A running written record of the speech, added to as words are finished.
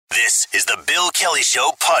This is the Bill Kelly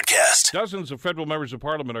Show podcast. Dozens of federal members of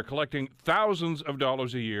parliament are collecting thousands of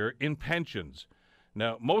dollars a year in pensions.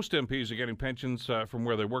 Now, most MPs are getting pensions from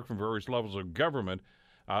where they work from various levels of government.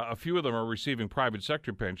 A few of them are receiving private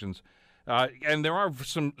sector pensions. And there are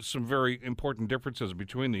some very important differences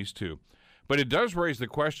between these two. But it does raise the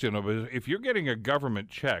question of if you're getting a government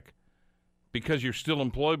check because you're still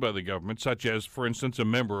employed by the government, such as, for instance, a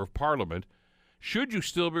member of parliament, should you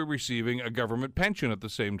still be receiving a government pension at the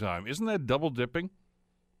same time? Isn't that double dipping?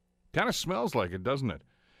 Kind of smells like it, doesn't it?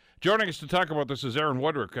 Joining us to talk about this is Aaron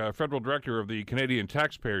Wudrick, Federal Director of the Canadian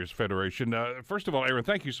Taxpayers Federation. First of all, Aaron,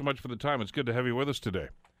 thank you so much for the time. It's good to have you with us today.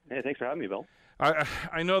 Hey, thanks for having me, Bill.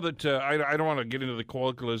 I know that I don't want to get into the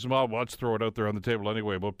colloquialism. Well, let's throw it out there on the table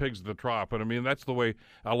anyway, but pigs at the trough. And I mean, that's the way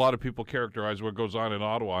a lot of people characterize what goes on in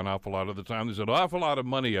Ottawa an awful lot of the time. There's an awful lot of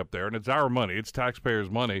money up there, and it's our money. It's taxpayers'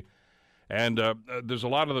 money. And there's a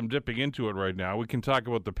lot of them dipping into it right now. We can talk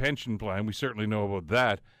about the pension plan. We certainly know about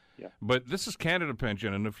that. Yeah. But this is Canada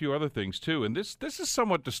Pension and a few other things, too. And this is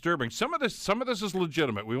somewhat disturbing. Some of this is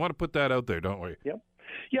legitimate. We want to put that out there, don't we? Yep.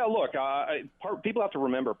 Yeah, look, people have to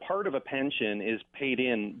remember part of a pension is paid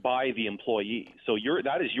in by the employee. So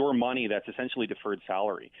that is your money that's essentially deferred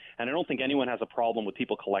salary. And I don't think anyone has a problem with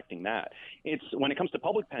people collecting that. It's when it comes to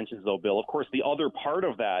public pensions, though, Bill, of course, the other part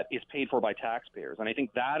of that is paid for by taxpayers. And I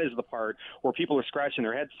think that is the part where people are scratching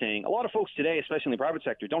their heads saying, a lot of folks today, especially in the private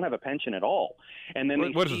sector, don't have a pension at all. And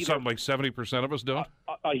then what is it, something like 70% of us don't?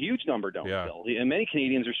 A huge number don't, yeah. Bill. And many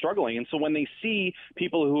Canadians are struggling. And so when they see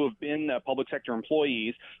people who have been public sector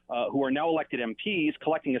employees who are now elected MPs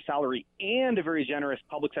collecting a salary and a very generous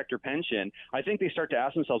public sector pension, I think they start to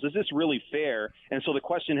ask themselves, is this really fair? And so the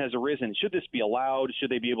question has arisen, should this be allowed? Should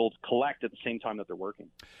they be able to collect at the same time that they're working?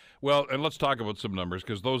 Well, and let's talk about some numbers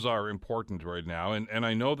because those are important right now. And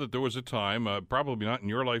I know that there was a time, probably not in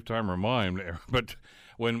your lifetime or mine, but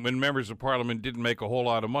when members of parliament didn't make a whole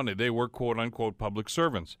lot of money, they were quote-unquote public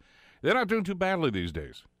servants. They're not doing too badly these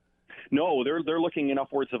days. No, they're looking in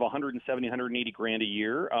upwards of 170, 180 grand a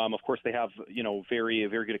year. Of course, they have very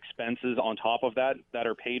very good expenses on top of that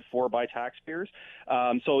are paid for by taxpayers.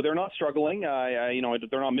 So they're not struggling.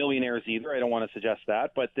 They're not millionaires either. I don't want to suggest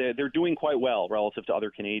that, but they're doing quite well relative to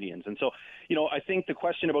other Canadians. And so, I think the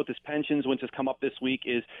question about this pensions, which has come up this week,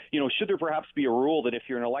 is should there perhaps be a rule that if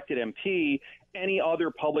you're an elected MP, any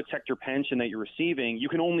other public sector pension that you're receiving, you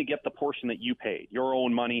can only get the portion that you paid, your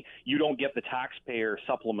own money. You don't get the taxpayer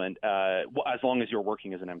supplement as long as you're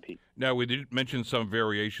working as an MP. Now, we did mention some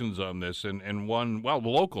variations on this, and one, the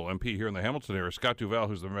local MP here in the Hamilton area, Scott Duval,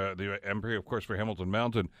 who's the MP, of course, for Hamilton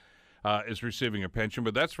Mountain, is receiving a pension,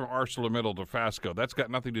 but that's from ArcelorMittal Dofasco. That's got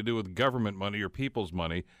nothing to do with government money or people's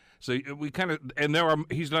money. So we kind of, and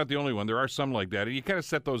he's not the only one. There are some like that, and you kind of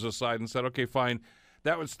set those aside and said, okay, fine.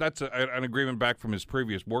 That's an agreement back from his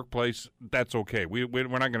previous workplace. That's okay. We're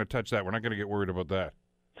not going to touch that. We're not going to get worried about that.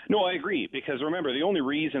 No, I agree, because remember, the only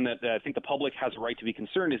reason that I think the public has a right to be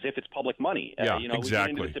concerned is if it's public money. Yeah, exactly. We get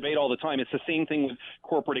into this debate all the time. It's the same thing with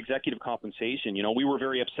corporate executive compensation. We were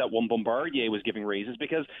very upset when Bombardier was giving raises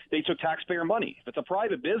because they took taxpayer money. If it's a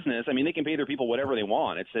private business, they can pay their people whatever they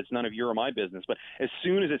want. It's none of your or my business. But as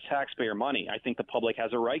soon as it's taxpayer money, I think the public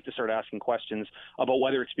has a right to start asking questions about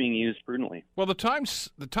whether it's being used prudently. Well, the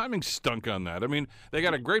timing stunk on that. They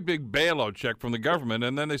got a great big bailout check from the government,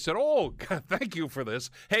 and then they said, "Oh, God, thank you for this.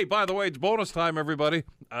 Hey, by the way, it's bonus time, everybody."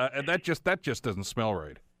 And that just doesn't smell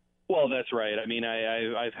right. Well, that's right.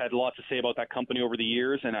 I've had lots to say about that company over the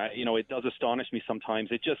years, and it does astonish me sometimes.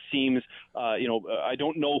 It just seems, I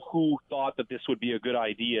don't know who thought that this would be a good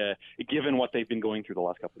idea, given what they've been going through the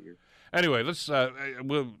last couple of years. Anyway,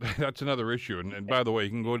 that's another issue. And by the way, you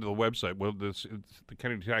can go to the website. It's the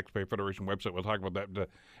Canadian Taxpayer Federation website. We'll talk about that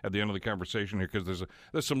at the end of the conversation here, because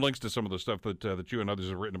there's some links to some of the stuff that you and others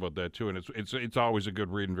have written about that too, and it's always a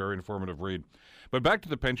good read and very informative read. But back to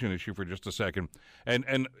the pension issue for just a second,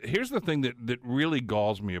 and here's the thing that really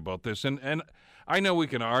galls me about this, and I know we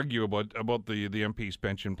can argue about the MP's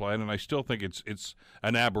pension plan, and I still think it's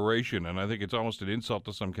an aberration, and I think it's almost an insult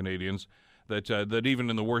to some Canadians that even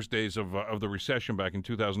in the worst days of the recession back in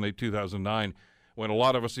 2008, 2009, when a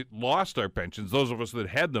lot of us lost our pensions, those of us that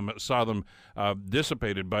had them saw them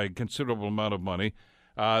dissipated by a considerable amount of money,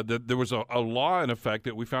 that there was a law in effect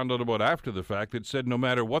that we found out about after the fact that said no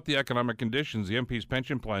matter what the economic conditions, the MP's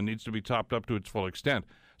pension plan needs to be topped up to its full extent.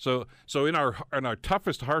 So in our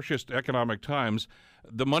toughest, harshest economic times,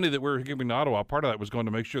 the money that we were giving to Ottawa, part of that was going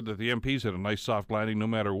to make sure that the MPs had a nice soft landing no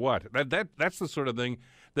matter what. That's the sort of thing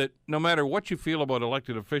that no matter what you feel about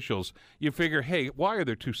elected officials, you figure, hey, why are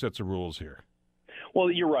there two sets of rules here? Well,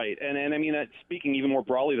 you're right. And I mean, speaking even more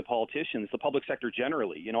broadly to politicians, the public sector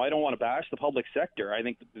generally, I don't want to bash the public sector. I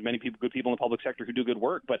think there's many good people in the public sector who do good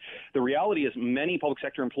work. But the reality is many public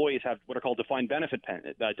sector employees have what are called defined benefit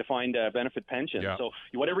pensions. Yeah. So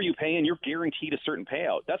whatever you pay in, you're guaranteed a certain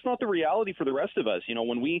payout. That's not the reality for the rest of us.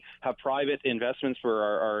 When we have private investments for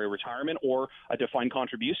our retirement or a defined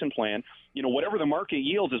contribution plan, whatever the market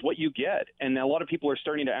yields is what you get. And a lot of people are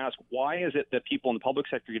starting to ask, why is it that people in the public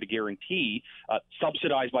sector get a guarantee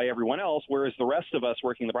subsidized by everyone else, whereas the rest of us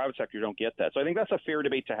working in the private sector don't get that? So I think that's a fair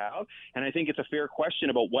debate to have, and I think it's a fair question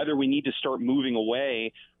about whether we need to start moving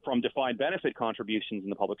away from defined benefit contributions in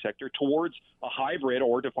the public sector towards a hybrid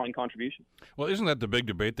or defined contribution. Well, isn't that the big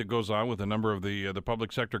debate that goes on with a number of the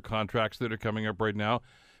public sector contracts that are coming up right now?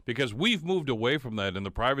 Because we've moved away from that in the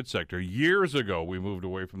private sector. Years ago, we moved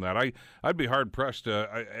away from that. I'd be hard-pressed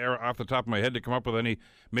off the top of my head to come up with any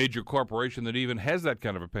major corporation that even has that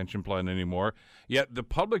kind of a pension plan anymore. Yet the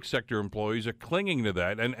public sector employees are clinging to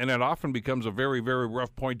that, and it often becomes a very, very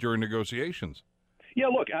rough point during negotiations. Yeah,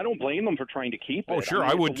 look, I don't blame them for trying to keep it. Oh, sure,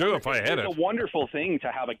 I would too if I had it. It's a wonderful thing to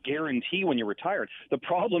have a guarantee when you're retired. The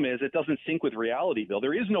problem is it doesn't sync with reality, Bill.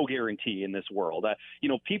 There is no guarantee in this world.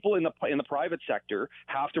 People in the private sector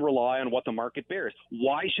have to rely on what the market bears.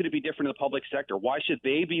 Why should it be different in the public sector? Why should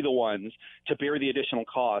they be the ones to bear the additional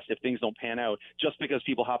cost if things don't pan out just because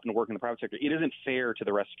people happen to work in the private sector? It isn't fair to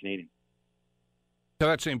the rest of Canadians. To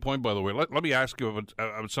that same point, by the way, let me ask you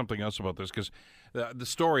about something else about this, because the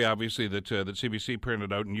story, obviously, that CBC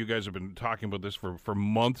printed out, and you guys have been talking about this for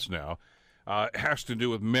months now, has to do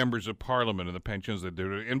with members of Parliament and the pensions that they're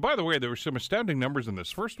doing. And by the way, there were some astounding numbers in this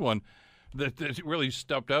first one that really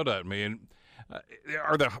stepped out at me, and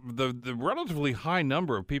are the relatively high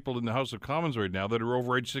number of people in the House of Commons right now that are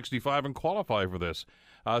over age 65 and qualify for this.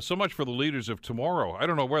 So much for the leaders of tomorrow. I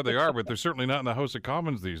don't know where they are, but they're certainly not in the House of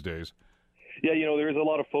Commons these days. Yeah, there's a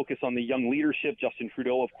lot of focus on the young leadership. Justin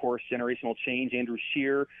Trudeau, of course, generational change, Andrew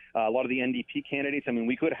Scheer, a lot of the NDP candidates. I mean,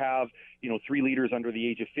 we could have, 3 leaders under the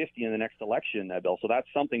age of 50 in the next election, Bill. So that's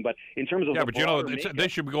something. But in terms of they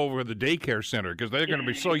should go over to the daycare center because they're going to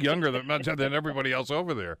be so younger than everybody else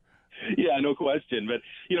over there. Yeah, no question. But,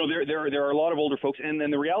 there are a lot of older folks. And then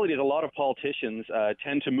the reality is a lot of politicians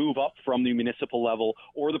tend to move up from the municipal level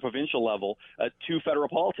or the provincial level to federal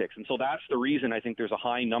politics. And so that's the reason I think there's a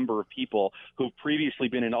high number of people who've previously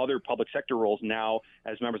been in other public sector roles now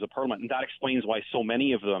as members of parliament. And that explains why so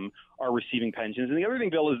many of them are receiving pensions. And the other thing,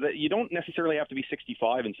 Bill, is that you don't necessarily have to be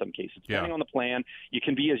 65 in some cases. Depending on the plan, you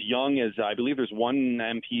can be as young as, I believe there's one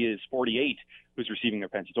MP is 48 who's receiving their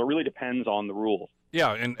pension. So it really depends on the rules.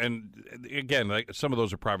 Yeah, and again, like some of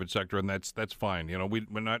those are private sector, and that's fine.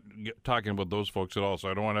 We're not talking about those folks at all. So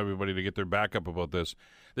I don't want everybody to get their back up about this.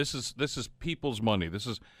 This is people's money. This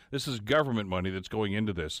is government money that's going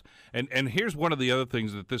into this. And here's one of the other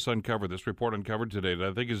things that this report uncovered today that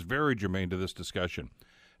I think is very germane to this discussion,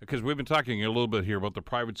 because we've been talking a little bit here about the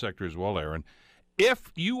private sector as well, Aaron.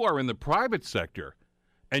 If you are in the private sector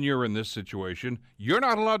and you're in this situation, you're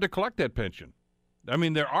not allowed to collect that pension. I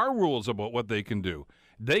mean, there are rules about what they can do.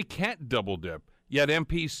 They can't double dip, yet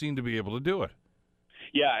MPs seem to be able to do it.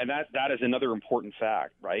 Yeah, and that is another important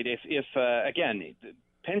fact, right? If again,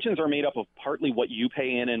 pensions are made up of partly what you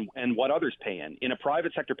pay in and what others pay in. In a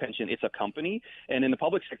private sector pension, it's a company, and in the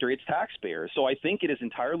public sector, it's taxpayers. So I think it is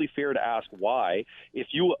entirely fair to ask why, if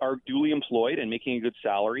you are duly employed and making a good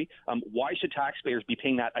salary, why should taxpayers be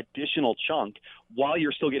paying that additional chunk while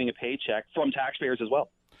you're still getting a paycheck from taxpayers as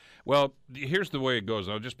well? Well, here's the way it goes.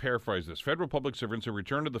 I'll just paraphrase this. Federal public servants who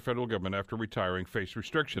return to the federal government after retiring face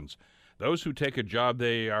restrictions. Those who take a job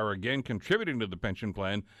they are again contributing to the pension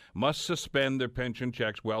plan must suspend their pension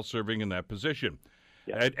checks while serving in that position.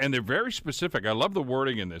 Yeah. And they're very specific. I love the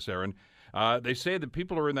wording in this, Aaron. They say that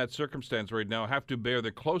people who are in that circumstance right now have to bear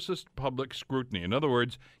the closest public scrutiny. In other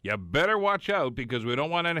words, you better watch out because we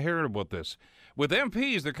don't want to hear about this. With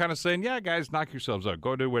MPs, they're kind of saying, yeah, guys, knock yourselves out.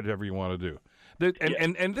 Go do whatever you want to do.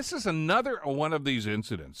 And this is another one of these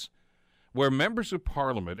incidents where members of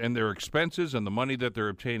Parliament and their expenses and the money that they're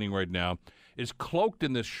obtaining right now is cloaked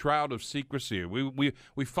in this shroud of secrecy.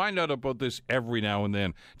 We find out about this every now and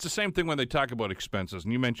then. It's the same thing when they talk about expenses,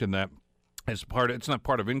 and you mentioned that as it's not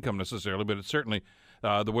part of income necessarily, but it's certainly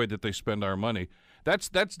the way that they spend our money. That's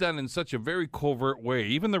done in such a very covert way.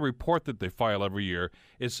 Even the report that they file every year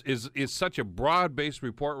is such a broad-based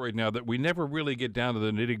report right now that we never really get down to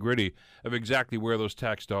the nitty-gritty of exactly where those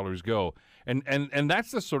tax dollars go. And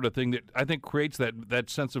that's the sort of thing that I think creates that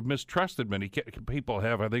sense of mistrust that many people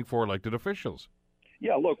have, I think, for elected officials.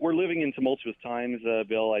 Yeah, look, we're living in tumultuous times,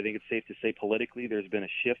 Bill. I think it's safe to say politically there's been a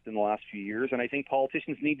shift in the last few years, and I think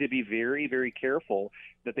politicians need to be very, very careful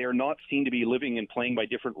that they are not seen to be living and playing by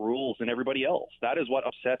different rules than everybody else. That is what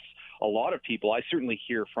upsets a lot of people. I certainly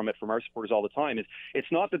hear from our supporters all the time. It's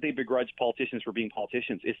not that they begrudge politicians for being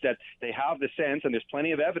politicians. It's that they have the sense, and there's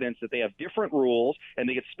plenty of evidence, that they have different rules and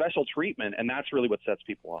they get special treatment, and that's really what sets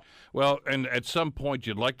people off. Well, and at some point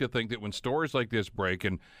you'd like to think that when stories like this break,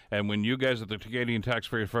 and when you guys at the Canadian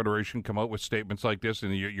Taxpayer Federation come out with statements like this,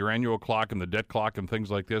 and your annual clock and the debt clock and things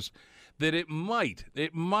like this, that it might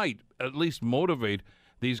at least motivate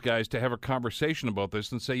these guys to have a conversation about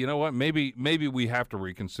this and say, you know what, maybe we have to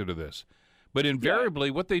reconsider this. But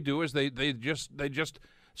invariably, what they do is they just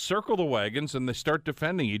circle the wagons and they start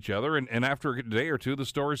defending each other, and after a day or two, the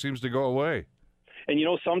story seems to go away. And,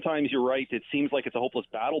 sometimes you're right. It seems like it's a hopeless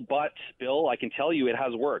battle. But, Bill, I can tell you it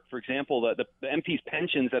has worked. For example, the MPs'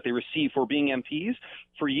 pensions that they receive for being MPs,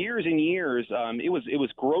 for years and years, it was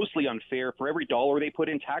grossly unfair. For every dollar they put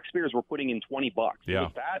in, taxpayers were putting in $20. Yeah. It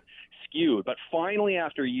was that skewed. But finally,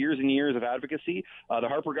 after years and years of advocacy, the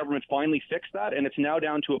Harper government finally fixed that, and it's now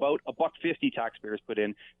down to about $1.50 taxpayers put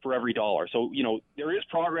in for every dollar. So, there is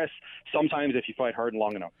progress sometimes if you fight hard and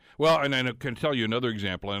long enough. Well, and I can tell you another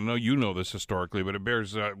example, and I know you know this historically, but it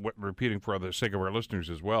bears repeating for the sake of our listeners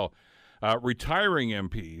as well. Retiring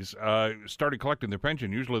MPs started collecting their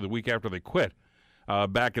pension usually the week after they quit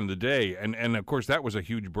back in the day, and of course that was a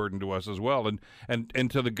huge burden to us as well.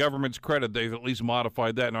 And to the government's credit, they've at least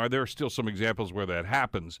modified that. Now there are still some examples where that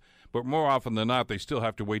happens, but more often than not, they still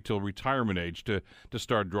have to wait till retirement age to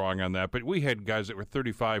start drawing on that. But we had guys that were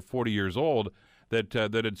 35, 40 years old that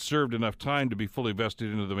had served enough time to be fully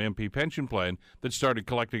vested into the MP pension plan that started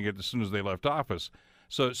collecting it as soon as they left office.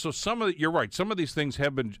 So you're right, some of these things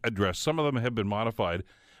have been addressed, some of them have been modified,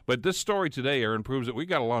 but this story today, Aaron, proves that we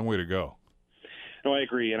got a long way to go. No, I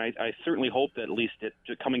agree, and I certainly hope that at least it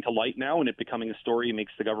coming to light now and it becoming a story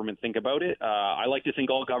makes the government think about it. I like to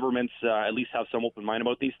think all governments at least have some open mind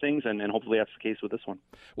about these things, and hopefully that's the case with this one.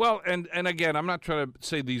 Well, and again, I'm not trying to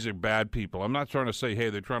say these are bad people. I'm not trying to say, hey,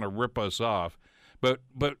 they're trying to rip us off. But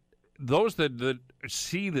those that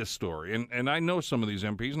see this story, and I know some of these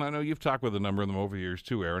MPs, and I know you've talked with a number of them over the years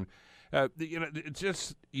too, Aaron. It's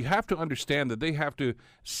just, you have to understand that they have to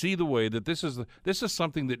see the way that this is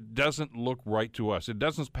something that doesn't look right to us. It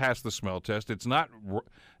doesn't pass the smell test. It's not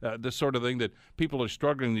the sort of thing that people are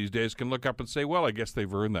struggling these days can look up and say, well, I guess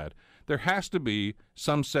they've earned that. There has to be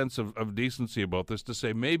some sense of decency about this to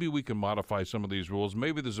say maybe we can modify some of these rules.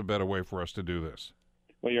 Maybe there's a better way for us to do this.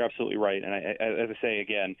 Well, you're absolutely right. And as I say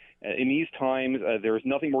again, in these times, there is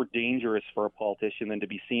nothing more dangerous for a politician than to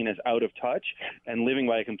be seen as out of touch and living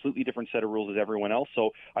by a completely different set of rules as everyone else.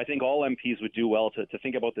 So I think all MPs would do well to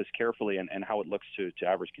think about this carefully and how it looks to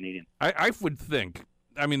average Canadians. I would think,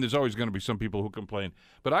 I mean, there's always going to be some people who complain,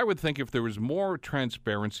 but I would think if there was more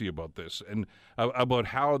transparency about this and about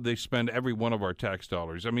how they spend every one of our tax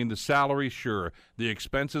dollars, I mean, the salary, sure, the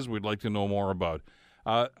expenses we'd like to know more about.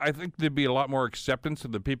 I think there'd be a lot more acceptance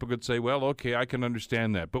and that people could say, well, okay, I can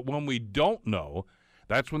understand that. But when we don't know,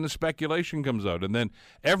 that's when the speculation comes out. And then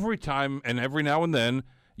every time and every now and then,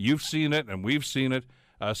 you've seen it and we've seen it,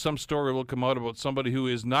 some story will come out about somebody who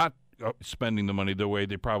is not spending the money the way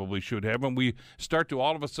they probably should have. And we start to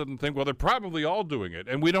all of a sudden think, well, they're probably all doing it.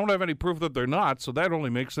 And we don't have any proof that they're not, so that only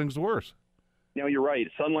makes things worse. Now, you're right.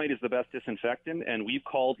 Sunlight is the best disinfectant, and we've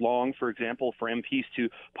called long, for example, for MPs to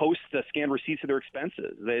post the scanned receipts of their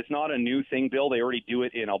expenses. It's not a new thing, Bill. They already do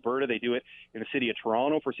it in Alberta. They do it in the city of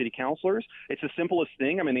Toronto for city councillors. It's the simplest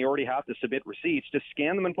thing. I mean, they already have to submit receipts. Just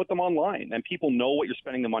scan them and put them online, and people know what you're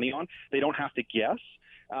spending the money on. They don't have to guess.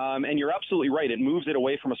 And you're absolutely right. It moves it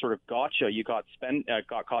away from a sort of gotcha, you got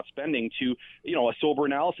caught spending, to a sober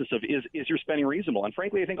analysis of is your spending reasonable? And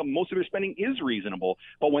frankly, I think most of their spending is reasonable.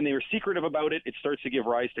 But when they are secretive about it, it starts to give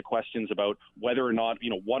rise to questions about whether or not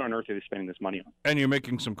what on earth are they spending this money on. And you're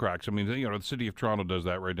making some cracks. I mean, the city of Toronto does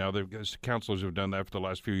that right now. Councillors have done that for the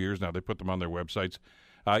last few years now. They put them on their websites.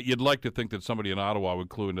 You'd like to think that somebody in Ottawa would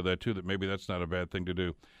clue into that too. That maybe that's not a bad thing to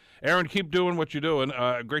do. Aaron, keep doing what you're doing.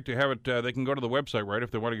 Great to have it. They can go to the website, right,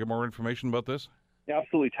 if they want to get more information about this? Yeah,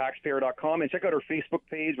 absolutely, taxpayer.com. And check out our Facebook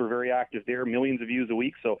page. We're very active there, millions of views a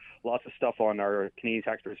week, so lots of stuff on our Canadian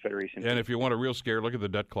Taxpayers Federation. And if you want a real scare, look at the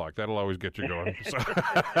debt clock. That'll always get you going.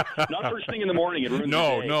 Not first thing in the morning. It ruins the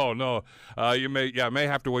day. No. You may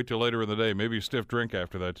have to wait till later in the day. Maybe a stiff drink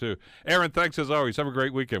after that, too. Aaron, thanks as always. Have a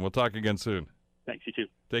great weekend. We'll talk again soon. Thanks, you too.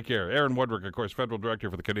 Take care. Aaron Wudrick, of course, Federal Director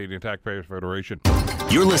for the Canadian Taxpayers Federation.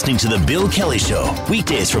 You're listening to The Bill Kelly Show,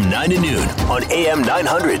 weekdays from 9 to noon on AM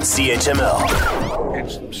 900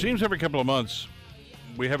 CHML. It seems every couple of months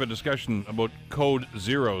we have a discussion about code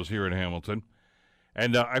zeros here in Hamilton.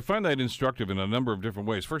 And I find that instructive in a number of different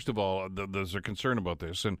ways. First of all, there's a concern about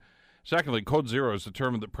this. And secondly, code zero is a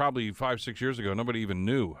term that probably 5-6 years ago nobody even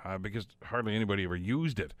knew because hardly anybody ever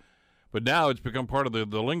used it. But now it's become part of the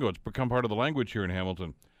lingo. It's become part of the language here in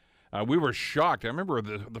Hamilton. We were shocked. I remember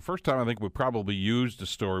the first time I think we probably used a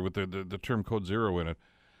story with the term code zero in it.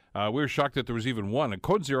 We were shocked that there was even one. And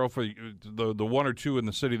code zero, for the one or two in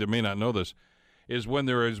the city that may not know this, is when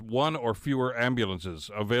there is one or fewer ambulances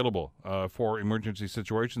available for emergency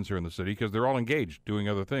situations here in the city because they're all engaged doing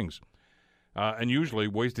other things and usually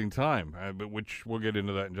wasting time, which we'll get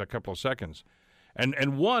into that in a couple of seconds.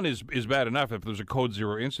 And one is bad enough if there's a code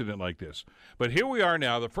zero incident like this. But here we are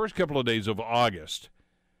now, the first couple of days of August,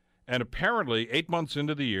 and apparently 8 months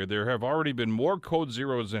into the year, there have already been more code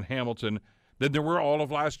zeros in Hamilton than there were all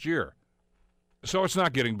of last year. So it's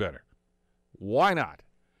not getting better. Why not?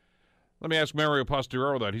 Let me ask Mario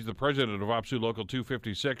Posterior that. He's the president of OPSEU Local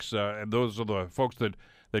 256, and those are the folks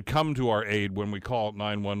that come to our aid when we call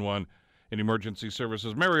 911 in emergency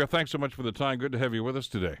services. Mario, thanks so much for the time. Good to have you with us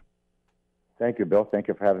today. Thank you, Bill. Thank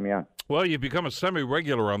you for having me on. Well, you've become a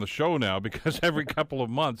semi-regular on the show now because every couple of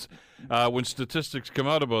months when statistics come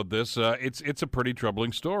out about this, it's a pretty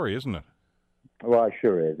troubling story, isn't it? Well, it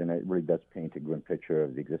sure is, and it really does paint a grim picture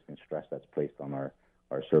of the existing stress that's placed on our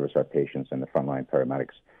service, our patients, and the frontline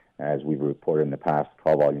paramedics. As we've reported in the past,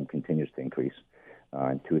 call volume continues to increase.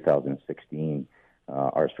 In 2016,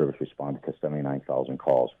 our service responded to 79,000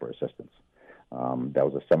 calls for assistance. That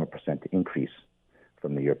was a 7% increase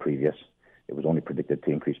from the year previous. It was only predicted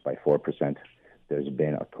to increase by 4%. There's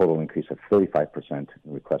been a total increase of 35% in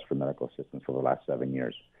requests for medical assistance over the last 7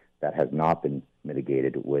 years. That has not been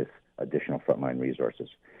mitigated with additional frontline resources.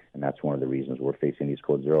 And that's one of the reasons we're facing these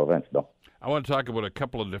code zero events, Bill. I want to talk about a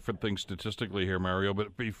couple of different things statistically here, Mario,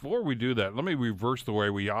 but before we do that, let me reverse the way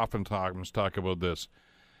we often talk about this.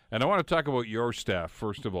 And I want to talk about your staff,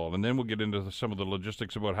 first of all, and then we'll get into some of the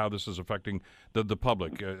logistics about how this is affecting the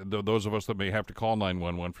public, those of us that may have to call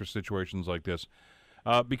 911 for situations like this.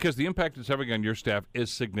 Because the impact it's having on your staff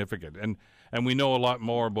is significant. And we know a lot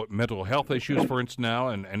more about mental health issues, for instance, now,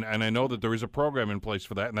 and I know that there is a program in place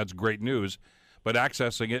for that, and that's great news. But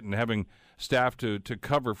accessing it and having staff to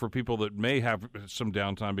cover for people that may have some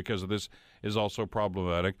downtime because of this is also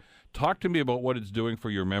problematic. Talk to me about what it's doing for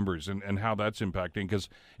your members and how that's impacting, because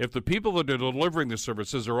if the people that are delivering the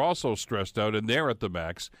services are also stressed out and they're at the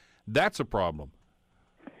max, that's a problem.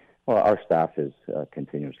 Well, our staff is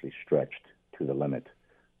continuously stretched to the limit.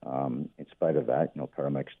 In spite of that,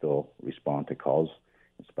 paramedics still respond to calls,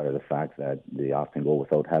 in spite of the fact that they often go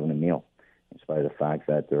without having a meal, in spite of the fact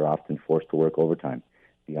that they're often forced to work overtime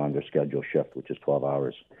beyond their scheduled shift, which is 12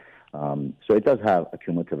 hours. So it does have a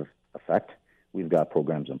cumulative effect. We've got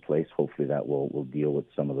programs in place. Hopefully that will deal with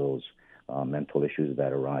some of those mental issues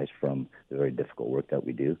that arise from the very difficult work that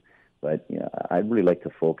we do. But I'd really like to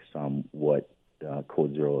focus on what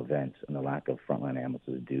code zero events and the lack of frontline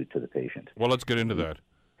ambulances do to the patient. Well, let's get into that.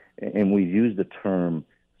 And we've used the term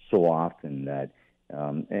so often that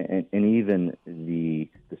and even the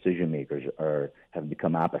decision makers have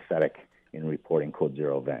become apathetic in reporting code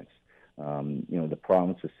zero events. The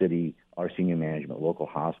province, the city, our senior management, local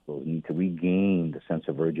hospitals need to regain the sense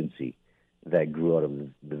of urgency that grew out of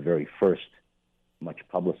the very first much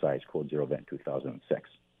publicized code zero event in 2006.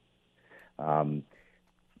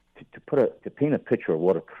 To paint a picture of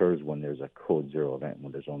what occurs when there's a code zero event,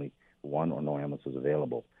 when there's only one or no ambulances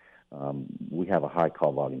available, we have a high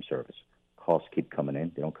call volume service. Calls keep coming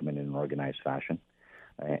in. They don't come in an organized fashion.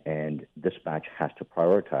 And dispatch has to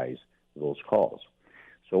prioritize those calls.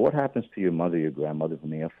 So what happens to your mother, your grandmother who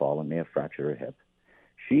may have fallen, may have fractured her hip?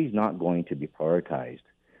 She's not going to be prioritized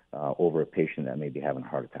over a patient that may be having a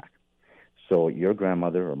heart attack. So your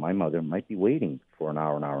grandmother or my mother might be waiting for an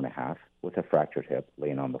hour and a half with a fractured hip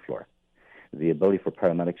laying on the floor. The ability for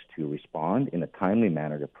paramedics to respond in a timely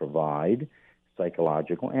manner to provide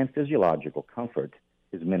psychological and physiological comfort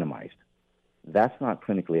is minimized. That's not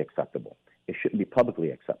clinically acceptable. It shouldn't be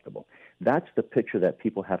publicly acceptable. That's the picture that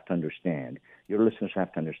people have to understand. Your listeners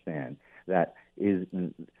have to understand that is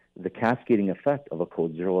the cascading effect of a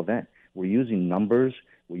code zero event. We're using numbers,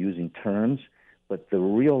 we're using terms, but the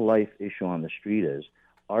real life issue on the street is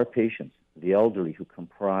our patients, the elderly who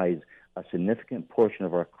comprise a significant portion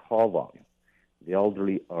of our call volume. The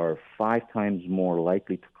elderly are 5 times more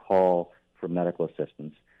likely to call for medical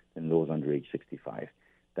assistance than those under age 65.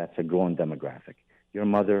 That's a growing demographic. Your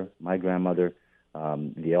mother, my grandmother,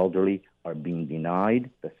 the elderly are being denied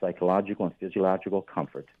the psychological and physiological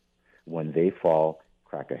comfort when they fall,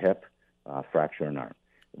 crack a hip, fracture an arm.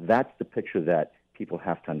 That's the picture that people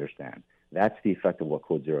have to understand. That's the effect of what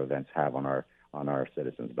Code Zero events have on our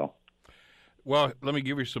citizens, Bill. Well, let me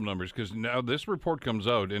give you some numbers, because now this report comes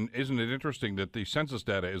out, and isn't it interesting that the census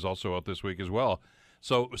data is also out this week as well?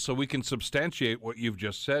 So we can substantiate what you've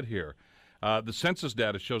just said here. The census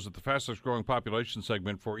data shows that the fastest growing population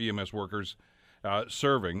segment for EMS workers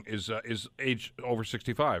serving is age over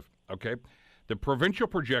 65. Okay, the provincial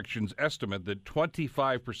projections estimate that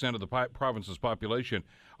 25% of the province's population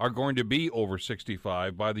are going to be over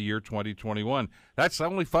 65 by the year 2021. That's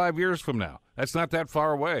only 5 years from now. That's not that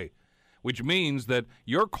far away, which means that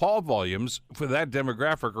your call volumes for that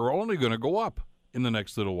demographic are only going to go up in the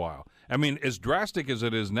next little while. I mean, as drastic as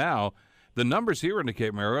it is now, the numbers here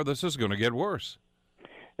indicate, Mario, this is going to get worse.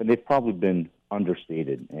 And they've probably been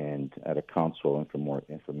understated. And at a council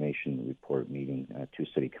information report meeting to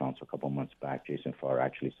City Council a couple of months back, Jason Farr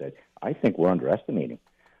actually said, I think we're underestimating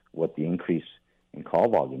what the increase in call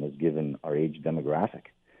volume is given our age demographic.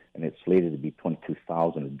 And it's slated to be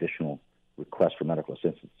 22,000 additional requests for medical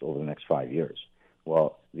assistance over the next 5 years.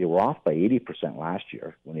 Well, they were off by 80% last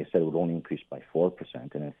year when they said it would only increase by 4%,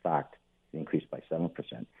 and in fact, it increased by 7%.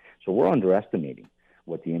 So we're underestimating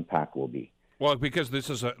what the impact will be. Well, because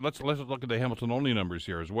this is let's look at the Hamilton-only numbers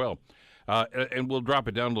here as well, and we'll drop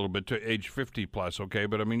it down a little bit to age 50 plus, okay?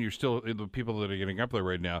 But I mean, you're still the people that are getting up there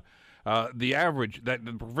right now. The average, the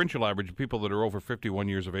provincial average of people that are over 51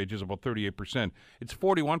 years of age is about 38%. It's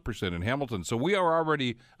 41% in Hamilton. So we are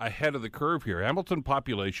already ahead of the curve here. Hamilton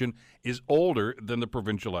population is older than the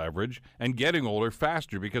provincial average and getting older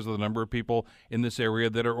faster because of the number of people in this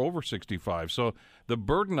area that are over 65. So the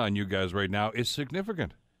burden on you guys right now is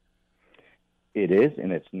significant. It is,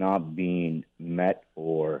 and it's not being met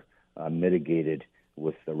or mitigated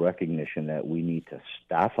with the recognition that we need to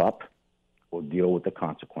staff up or deal with the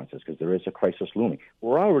consequences, because there is a crisis looming.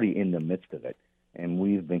 We're already in the midst of it, and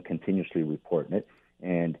we've been continuously reporting it.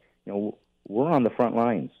 And, we're on the front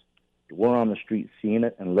lines. We're on the street seeing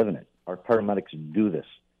it and living it. Our paramedics do this.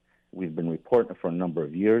 We've been reporting it for a number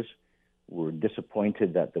of years. We're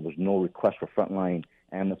disappointed that there was no request for frontline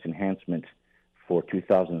ambulance enhancement for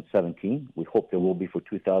 2017. We hope there will be for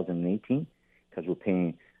 2018, because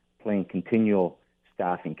we're playing continual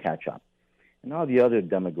staffing catch-up. And all the other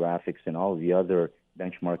demographics and all the other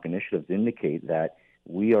benchmark initiatives indicate that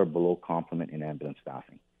we are below complement in ambulance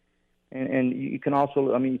staffing. And you can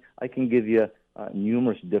also, I can give you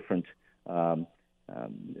numerous different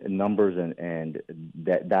numbers and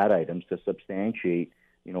data items to substantiate,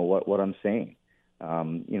 what I'm saying.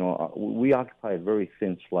 We occupy a very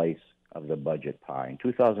thin slice of the budget pie. In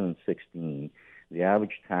 2016, the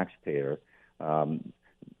average taxpayer,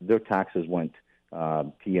 their taxes went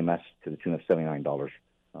to EMS to the tune of $79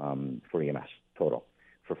 for EMS total.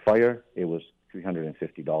 For fire, it was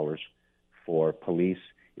 $350. For police,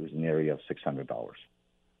 it was in the area of $600.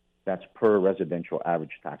 That's per residential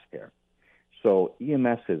average taxpayer. So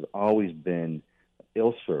EMS has always been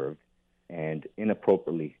ill-served and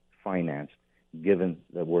inappropriately financed given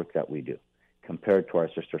the work that we do compared to our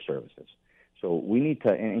sister services. So we need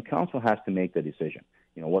to, and council has to make the decision,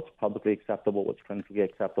 what's publicly acceptable, what's clinically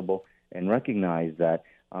acceptable, and recognize that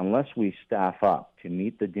unless we staff up to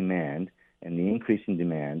meet the demand and the increasing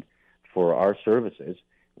demand for our services,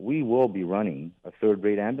 we will be running a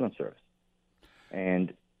third-rate ambulance service.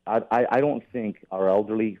 And I don't think our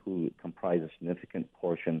elderly, who comprise a significant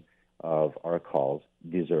portion of our calls,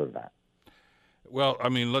 deserve that. Well,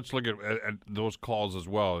 let's look at those calls as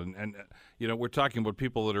well. And we're talking about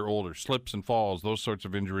people that are older, slips and falls, those sorts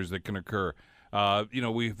of injuries that can occur.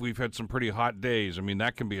 We've had some pretty hot days.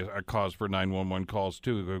 That can be a cause for 911 calls,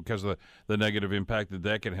 too, because of the negative impact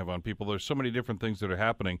that can have on people. There's so many different things that are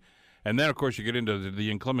happening. And then, of course, you get into the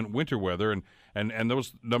inclement winter weather, and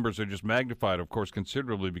those numbers are just magnified, of course,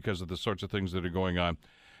 considerably because of the sorts of things that are going on.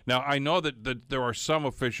 Now, I know that there are some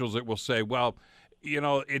officials that will say, well,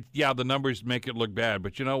 the numbers make it look bad,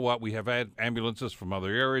 but you know what? We have ambulances from other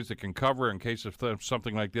areas that can cover in case of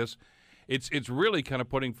something like this. It's really kind of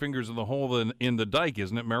putting fingers in the hole in the dike,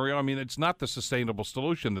 isn't it, Mario? It's not the sustainable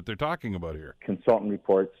solution that they're talking about here. Consultant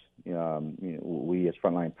reports, we as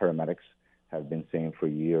frontline paramedics have been saying for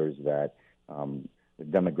years that the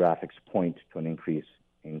demographics point to an increase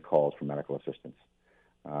in calls for medical assistance.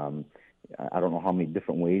 I don't know how many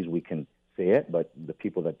different ways we can say it, but the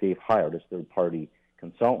people that they've hired as third-party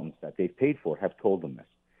consultants that they've paid for have told them this.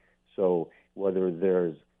 So whether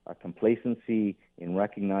there's a complacency in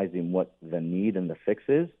recognizing what the need and the fix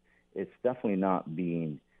is, it's definitely not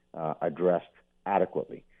being addressed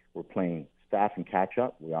adequately. We're playing staff and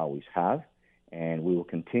catch-up. We always have, and we will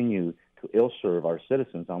continue to ill-serve our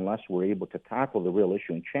citizens unless we're able to tackle the real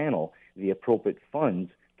issue and channel the appropriate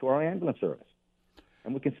funds to our ambulance service.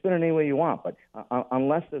 And we can spin it any way you want, but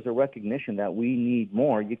unless there's a recognition that we need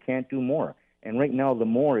more, you can't do more. And right now, the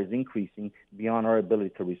more is increasing beyond our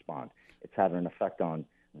ability to respond. It's having an effect on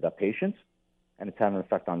the patients, and it's having an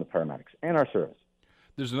effect on the paramedics and our service.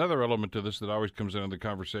 There's another element to this that always comes into the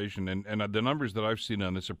conversation, and the numbers that I've seen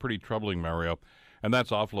on this are pretty troubling, Mario, and that's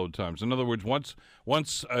offload times. In other words,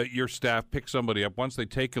 once your staff picks somebody up, once they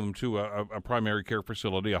take them to a primary care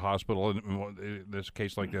facility, a hospital, in this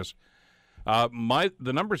case like this,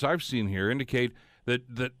 the numbers I've seen here indicate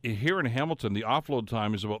that here in Hamilton, the offload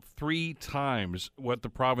time is about 3 times what the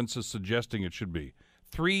province is suggesting it should be.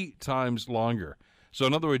 3 times longer. So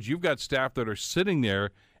in other words, you've got staff that are sitting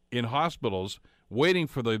there in hospitals waiting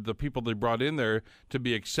for the people they brought in there to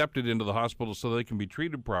be accepted into the hospital so they can be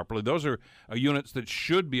treated properly. Those are units that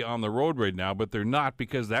should be on the road right now, but they're not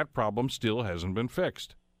because that problem still hasn't been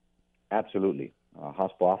fixed. Absolutely.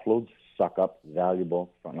 Hospital offloads suck up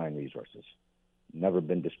valuable frontline resources. Never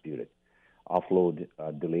been disputed. Offload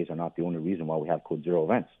delays are not the only reason why we have code zero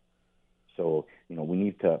events. So, we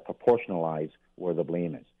need to proportionalize where the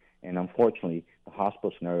blame is. And unfortunately, the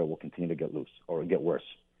hospital scenario will continue to get loose or get worse.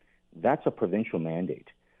 That's a provincial mandate.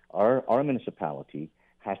 Our municipality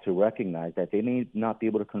has to recognize that they may not be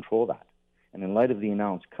able to control that. And in light of the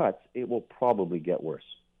announced cuts, it will probably get worse,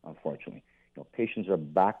 unfortunately. Patients are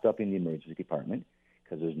backed up in the emergency department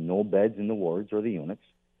because there's no beds in the wards or the units,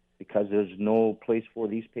 because there's no place for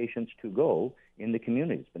these patients to go in the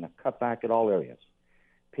community. It's been a cutback at all areas.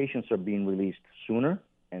 Patients are being released sooner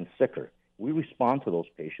and sicker. We respond to those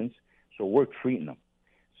patients, so we're treating them.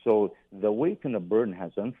 So the weight and the burden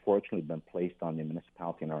has unfortunately been placed on the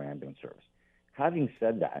municipality and our ambulance service. Having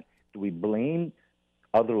said that, do we blame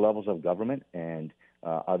other levels of government and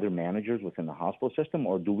other managers within the hospital system,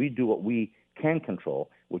 or do we do what we can control,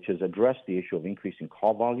 which is address the issue of increasing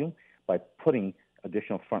call volume by putting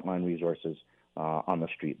additional frontline resources on the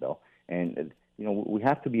street, though? And, we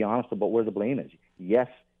have to be honest about where the blame is. Yes,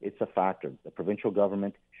 it's a factor. The provincial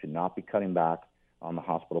government should not be cutting back on the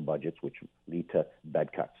hospital budgets, which lead to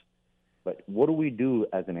bed cuts. But what do we do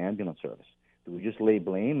as an ambulance service? Do we just lay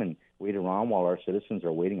blame and wait around while our citizens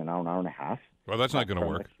are waiting an hour and a half? Well, that's not going to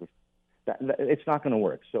work. It's not going to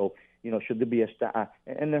work. So, should there be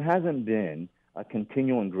and there hasn't been a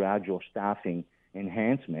continual and gradual staffing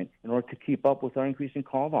enhancement in order to keep up with our increasing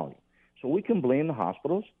call volume. So we can blame the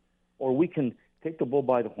hospitals, or we can take the bull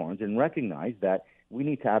by the horns and recognize that we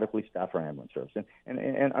need to adequately staff our ambulance service.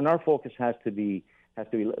 And our focus has to be,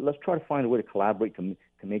 let's try to find a way to collaborate to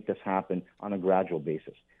make this happen on a gradual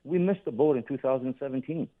basis. We missed the boat in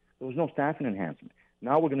 2017. There was no staffing enhancement.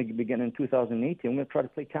 Now we're going to begin in 2018. We're going to try to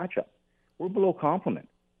play catch-up. We're below complement.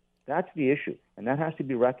 That's the issue, and that has to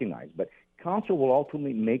be recognized. But Council will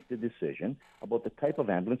ultimately make the decision about the type of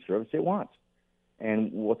ambulance service it wants.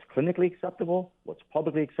 And what's clinically acceptable, what's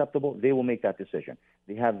publicly acceptable, they will make that decision.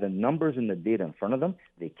 They have the numbers and the data in front of them.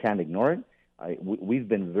 They can't ignore it. We've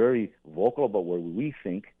been very vocal about where we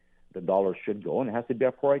think the dollars should go, and it has to be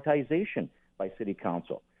a prioritization by City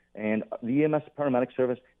Council. And the EMS paramedic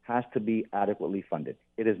service has to be adequately funded.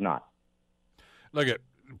 It is not. Look,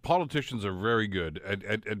 politicians are very good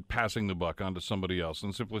at passing the buck onto somebody else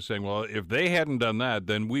and simply saying, well, if they hadn't done that,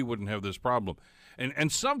 then we wouldn't have this problem.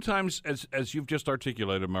 And sometimes, as you've just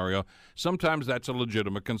articulated, Mario, sometimes that's a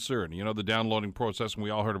legitimate concern. The downloading process, and we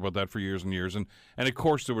all heard about that for years and years. And of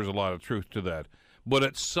course, there was a lot of truth to that. But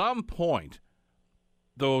at some point,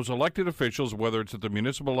 those elected officials, whether it's at the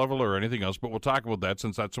municipal level or anything else, but we'll talk about that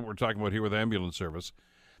since that's what we're talking about here with ambulance service,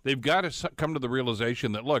 they've got to come to the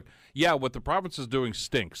realization that, look, yeah, what the province is doing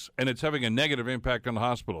stinks, and it's having a negative impact on the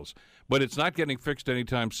hospitals, but it's not getting fixed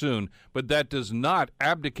anytime soon. But that does not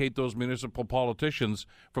abdicate those municipal politicians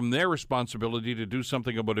from their responsibility to do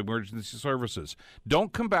something about emergency services.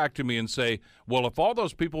 Don't come back to me and say, well, if all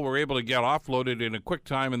those people were able to get offloaded in a quick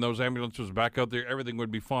time and those ambulances back out there, everything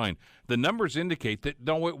would be fine. The numbers indicate that,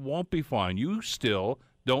 no, it won't be fine. You still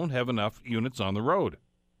don't have enough units on the road.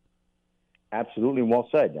 Absolutely, well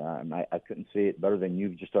said. I couldn't say it better than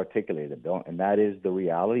you've just articulated, Bill. And that is the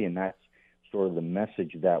reality, and that's sort of the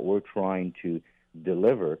message that we're trying to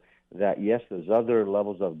deliver, that, yes, there's other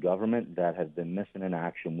levels of government that have been missing in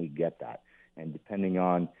action. We get that. And depending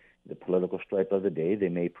on the political stripe of the day, they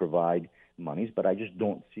may provide monies, but I just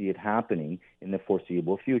don't see it happening in the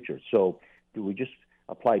foreseeable future. So do we just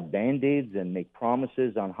apply Band-Aids and make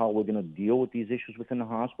promises on how we're going to deal with these issues within the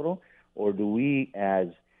hospital? Or do we, as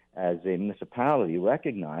a municipality,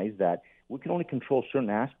 recognize that we can only control certain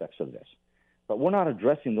aspects of this, but we're not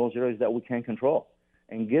addressing those areas that we can control?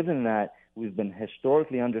 And given that we've been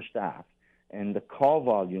historically understaffed and the call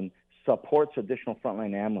volume supports additional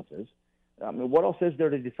frontline ambulances, what else is there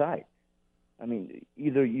to decide? I mean,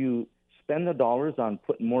 either you spend the dollars on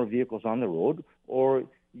putting more vehicles on the road, or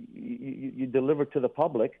you deliver to the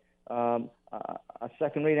public a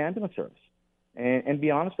second-rate ambulance service, and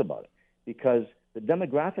be honest about it, because the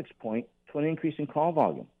demographics point to an increase in call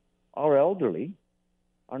volume. Our elderly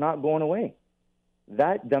are not going away.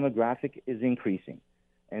 That demographic is increasing,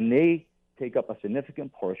 and they take up a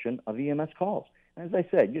significant portion of EMS calls. And as I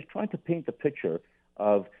said, just trying to paint the picture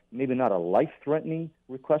of maybe not a life-threatening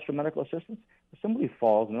request for medical assistance, but somebody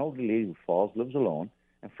falls, an elderly lady who falls, lives alone,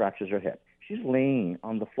 and fractures her hip. She's laying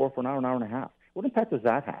on the floor for an hour and a half. What impact does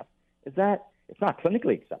that have? It's not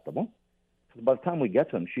clinically acceptable. Because by the time we get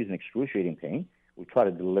to them, she's in excruciating pain. We try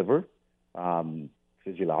to deliver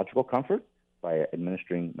physiological comfort by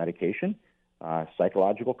administering medication,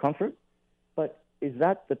 psychological comfort. But is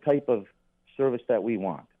that the type of service that we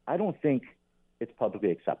want? I don't think it's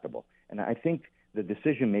publicly acceptable. And I think the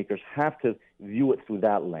decision makers have to view it through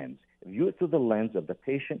that lens. View it through the lens of the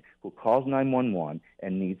patient who calls 911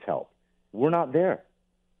 and needs help. We're not there.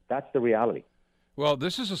 That's the reality. Well,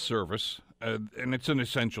 this is a service, and it's an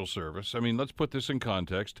essential service. I mean, let's put this in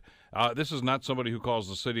context. This is not somebody who calls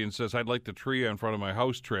the city and says, I'd like the tree in front of my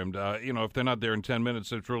house trimmed. If they're not there in 10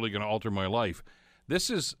 minutes, it's really going to alter my life. This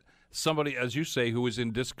is somebody, as you say, who is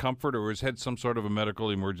in discomfort or has had some sort of a medical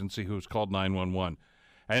emergency who's called 911.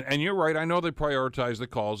 And you're right. I know they prioritize the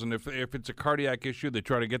calls, and if it's a cardiac issue, they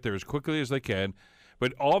try to get there as quickly as they can.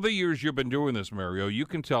 But all the years you've been doing this, Mario, you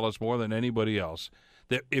can tell us more than anybody else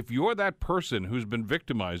that if you're that person who's been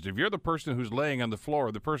victimized, if you're the person who's laying on the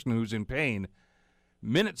floor, the person who's in pain,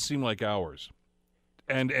 minutes seem like hours.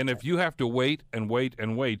 And if you have to wait and wait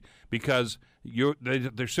and wait because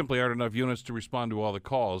there simply aren't enough units to respond to all the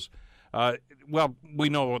calls, well, we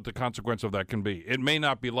know what the consequence of that can be. It may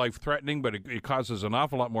not be life-threatening, but it causes an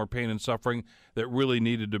awful lot more pain and suffering that really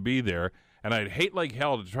needed to be there. And I'd hate like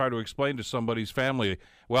hell to try to explain to somebody's family,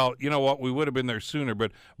 well, you know what, we would have been there sooner,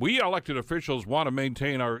 but we elected officials want to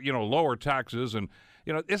maintain our, lower taxes. And,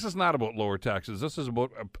 this is not about lower taxes. This is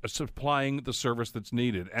about supplying the service that's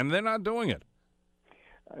needed. And they're not doing it.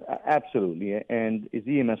 Absolutely. And as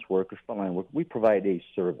EMS workers, frontline workers, we provide a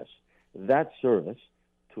service. That service,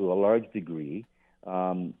 to a large degree,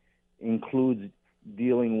 includes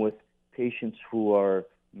dealing with patients who are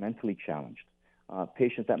mentally challenged,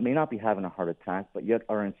 patients that may not be having a heart attack, but yet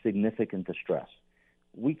are in significant distress.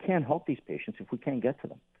 We can't help these patients if we can't get to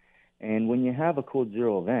them. And when you have a Code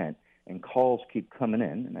Zero event and calls keep coming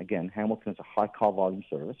in, and again, Hamilton is a high call volume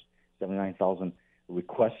service, 79,000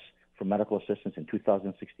 requests for medical assistance in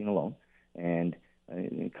 2016 alone, and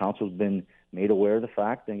council's been made aware of the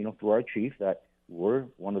fact, and through our chief, that we're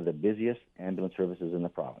one of the busiest ambulance services in the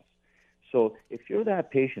province. So if you're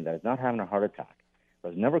that patient that is not having a heart attack, but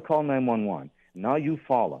has never called 911, now you've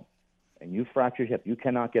fallen and you fractured your hip, you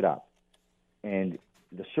cannot get up, and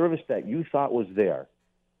the service that you thought was there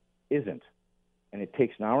isn't, and it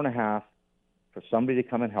takes an hour and a half for somebody to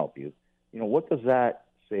come and help you, what does that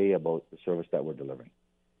say about the service that we're delivering?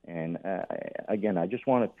 And again, I just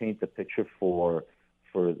want to paint the picture for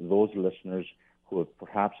those listeners who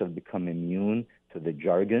perhaps have become immune to the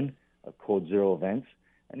jargon of Code Zero events,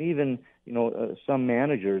 and even some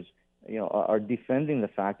managers are defending the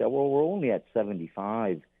fact that we're only at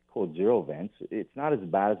 75 Code Zero events. It's not as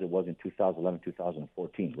bad as it was in 2011,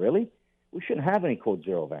 2014. Really, we shouldn't have any Code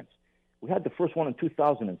Zero events. We had the first one in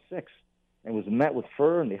 2006. And was met with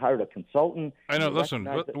fur, and they hired a consultant. I know, listen,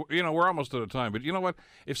 we're almost out of time, but you know what?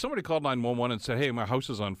 If somebody called 911 and said, hey, my house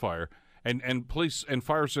is on fire, and police and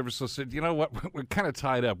fire services said, you know what, we're kind of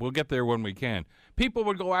tied up, we'll get there when we can, people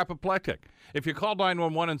would go apoplectic. If you called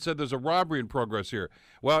 911 and said there's a robbery in progress here,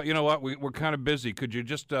 well, you know what, we're kind of busy, could you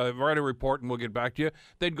just write a report and we'll get back to you?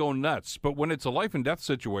 They'd go nuts. But when it's a life and death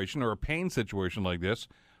situation or a pain situation like this,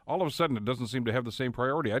 all of a sudden it doesn't seem to have the same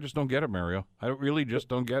priority. I just don't get it, Mario. I really just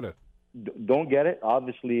don't get it. Don't get it.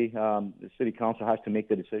 Obviously, the city council has to make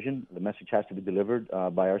the decision. The message has to be delivered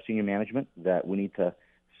by our senior management that we need to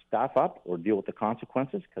staff up or deal with the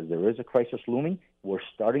consequences because there is a crisis looming. We're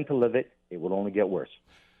starting to live it. It will only get worse.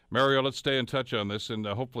 Mario, let's stay in touch on this, and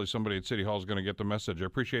hopefully somebody at City Hall is going to get the message. I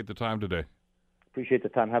appreciate the time today. Appreciate the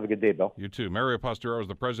time. Have a good day, Bill. You too. Mario Pastoraro is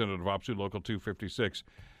the president of OPSEU Local 256.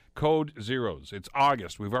 Code Zeros. It's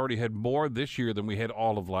August. We've already had more this year than we had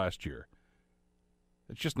all of last year.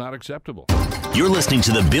 It's just not acceptable. You're listening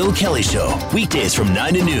to The Bill Kelly Show, weekdays from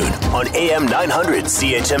 9 to noon on AM 900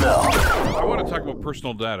 CHML. I want to talk about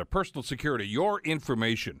personal data, personal security, your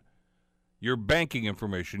information, your banking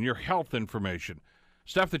information, your health information,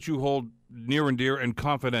 stuff that you hold near and dear and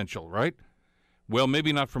confidential, right? Well,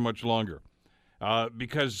 maybe not for much longer,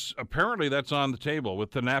 because apparently that's on the table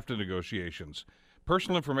with the NAFTA negotiations.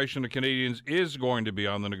 Personal information of Canadians is going to be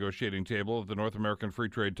on the negotiating table of the North American Free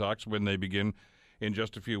Trade talks when they begin in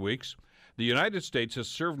just a few weeks. The United States has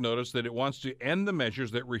served notice that it wants to end the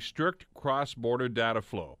measures that restrict cross-border data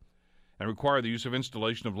flow and require the use of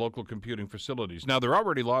installation of local computing facilities. Now, there are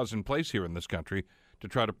already laws in place here in this country to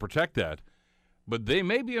try to protect that, but they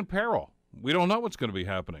may be in peril. We don't know what's going to be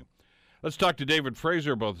happening. Let's talk to David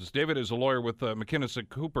Fraser about this. David is a lawyer with McKinnison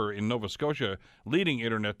Cooper in Nova Scotia, leading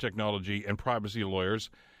internet technology and privacy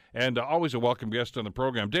lawyers, and always a welcome guest on the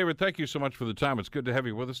program. David, thank you so much for the time. It's good to have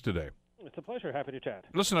you with us today. It's a pleasure. Happy to chat.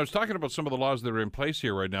 Listen, I was talking about some of the laws that are in place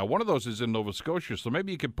here right now. One of those is in Nova Scotia, so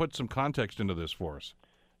maybe you could put some context into this for us.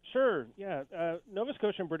 Sure, yeah. Nova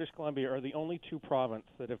Scotia and British Columbia are the only two provinces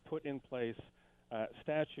that have put in place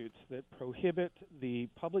statutes that prohibit the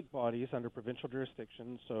public bodies under provincial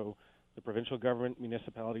jurisdiction, so the provincial government,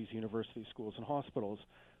 municipalities, universities, schools, and hospitals,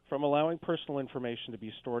 from allowing personal information to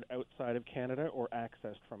be stored outside of Canada or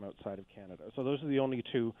accessed from outside of Canada. So those are the only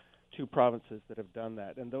two provinces that have done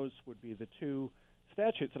that, and those would be the two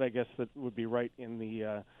statutes that I guess that would be right in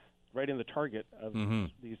the target of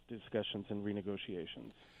these discussions and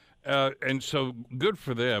renegotiations. And so good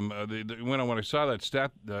for them. When I saw that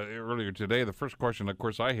stat earlier today, the first question, of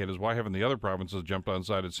course, I had is why haven't the other provinces jumped on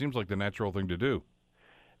side? It seems like the natural thing to do.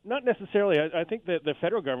 Not necessarily. I think that the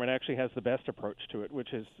federal government actually has the best approach to it,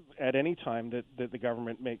 which is at any time that the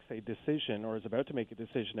government makes a decision or is about to make a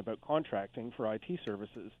decision about contracting for IT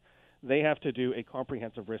services, they have to do a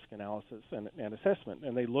comprehensive risk analysis and assessment.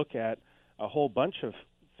 And they look at a whole bunch of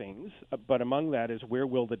things, but among that is where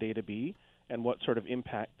will the data be and what sort of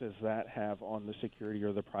impact does that have on the security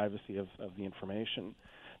or the privacy of the information.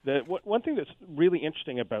 One thing that's really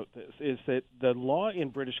interesting about this is that the law in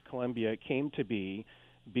British Columbia came to be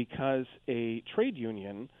because a trade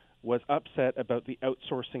union was upset about the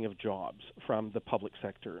outsourcing of jobs from the public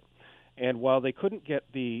sector. And while they couldn't get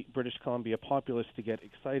the British Columbia populace to get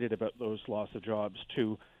excited about those loss of jobs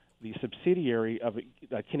to the subsidiary of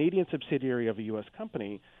a Canadian subsidiary of a U.S.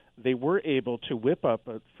 company, they were able to whip up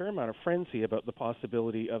a fair amount of frenzy about the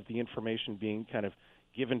possibility of the information being kind of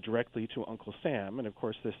given directly to Uncle Sam. And, of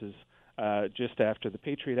course, this is just after the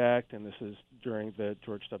Patriot Act, and this is during the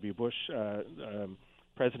George W. Bush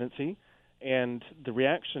presidency. And the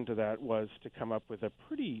reaction to that was to come up with a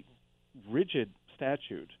pretty rigid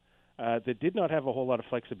statute that did not have a whole lot of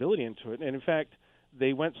flexibility into it. And, in fact,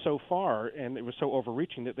 they went so far and it was so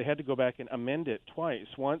overreaching that they had to go back and amend it twice.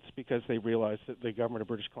 Once because they realized that the government of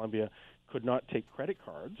British Columbia could not take credit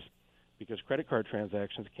cards because credit card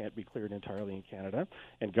transactions can't be cleared entirely in Canada,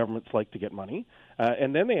 and governments like to get money.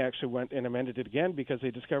 And then they actually went and amended it again because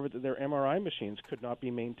they discovered that their MRI machines could not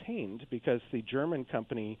be maintained because the German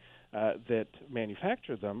company that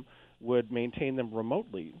manufactured them would maintain them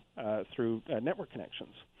remotely through network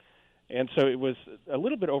connections. And so it was a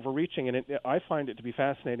little bit overreaching, and I find it to be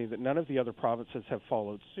fascinating that none of the other provinces have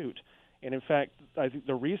followed suit. And in fact, I think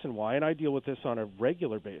the reason why, and I deal with this on a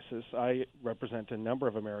regular basis, I represent a number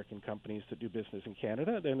of American companies that do business in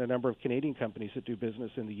Canada and a number of Canadian companies that do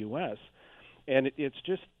business in the U.S., and it's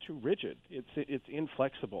just too rigid. It's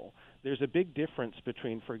inflexible. There's a big difference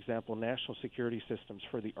between, for example, national security systems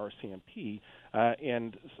for the RCMP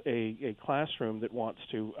and a classroom that wants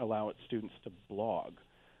to allow its students to blog.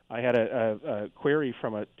 I had a query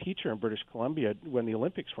from a teacher in British Columbia when the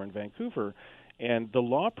Olympics were in Vancouver, and the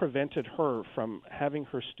law prevented her from having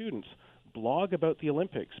her students blog about the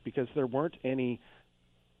Olympics because there weren't any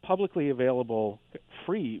publicly available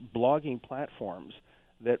free blogging platforms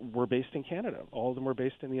that were based in Canada. All of them were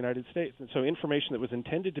based in the United States. And so information that was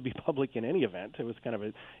intended to be public in any event, it was kind of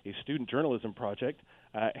a student journalism project,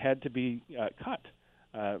 had to be cut.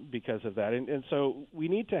 Because of that. And so we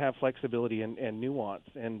need to have flexibility and nuance.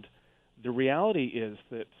 And the reality is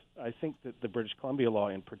that I think that the British Columbia law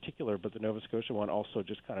in particular, but the Nova Scotia one also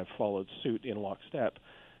just kind of followed suit in lockstep,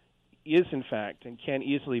 is in fact and can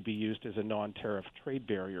easily be used as a non-tariff trade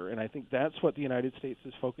barrier. And I think that's what the United States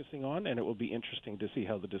is focusing on, and it will be interesting to see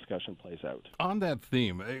how the discussion plays out. On that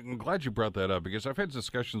theme, I'm glad you brought that up because I've had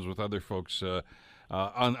discussions with other folks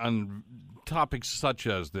on topics such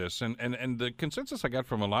as this, and the consensus I got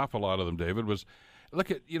from an awful lot of them, David, was, look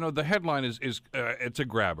at, the headline is it's a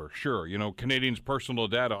grabber, sure, Canadians' personal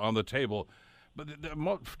data on the table, but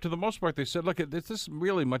to the most part they said, look, this is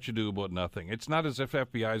really much ado about nothing. It's not as if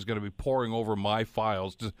FBI is going to be poring over my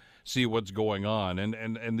files to see what's going on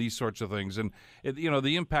and these sorts of things, and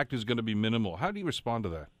the impact is going to be minimal. How do you respond to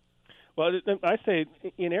that? Well, I say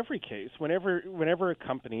in every case, whenever a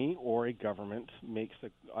company or a government makes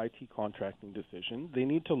an IT contracting decision, they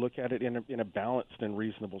need to look at it in a balanced and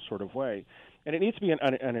reasonable sort of way. And it needs to be in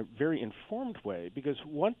a very informed way, because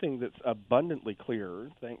one thing that's abundantly clear,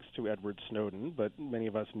 thanks to Edward Snowden, but many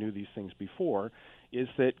of us knew these things before, is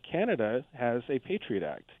that Canada has a Patriot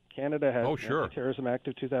Act. Canada has the Anti-Terrorism Act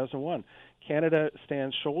of 2001. Canada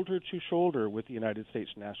stands shoulder to shoulder with the United States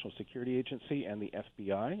National Security Agency and the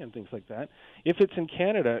FBI and things like that. If it's in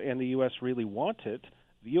Canada and the U.S. really want it,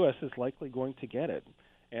 the U.S. is likely going to get it,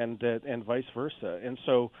 and vice versa. And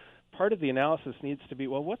so part of the analysis needs to be,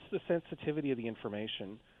 well, what's the sensitivity of the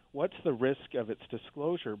information? What's the risk of its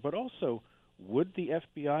disclosure? But also, would the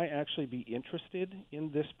FBI actually be interested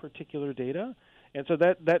in this particular data? And so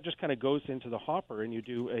that just kind of goes into the hopper, and you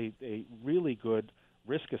do a really good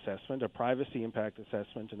risk assessment, a privacy impact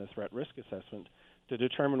assessment, and a threat risk assessment to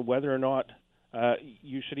determine whether or not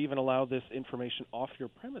you should even allow this information off your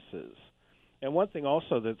premises. And one thing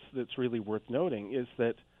also that's really worth noting is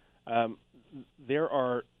that there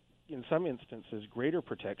are, in some instances, greater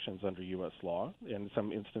protections under U.S. law, and in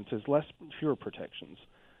some instances, fewer protections.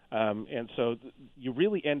 And so you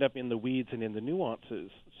really end up in the weeds and in the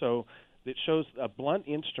nuances. So it shows a blunt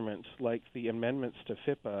instrument like the amendments to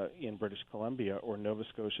FIPA in British Columbia or Nova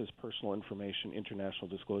Scotia's Personal Information International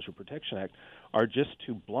Disclosure Protection Act are just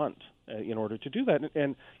too blunt in order to do that.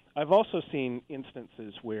 And I've also seen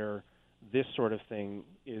instances where this sort of thing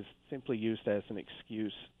is simply used as an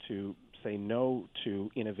excuse to say no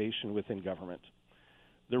to innovation within government.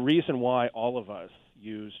 The reason why all of us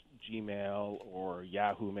use Gmail or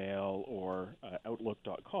Yahoo Mail or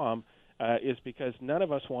Outlook.com is because none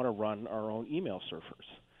of us want to run our own email servers.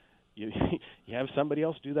 You have somebody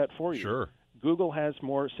else do that for you. Sure. Google has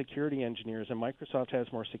more security engineers and Microsoft has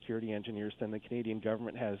more security engineers than the Canadian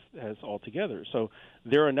government has altogether. So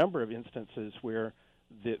there are a number of instances where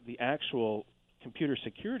the actual computer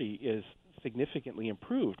security is significantly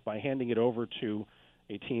improved by handing it over to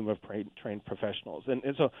a team of trained professionals. And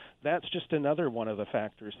so that's just another one of the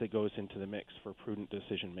factors that goes into the mix for prudent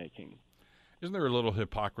decision making. Isn't there a little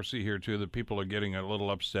hypocrisy here, too, that people are getting a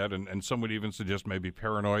little upset, and some would even suggest maybe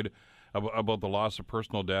paranoid about the loss of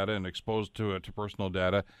personal data and exposed to personal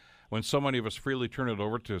data when so many of us freely turn it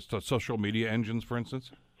over to social media engines, for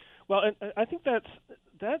instance? Well, and I think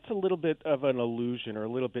that's a little bit of an illusion or a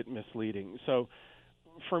little bit misleading. So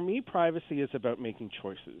for me, privacy is about making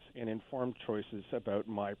choices and informed choices about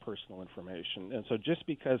my personal information. And so just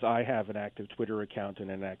because I have an active Twitter account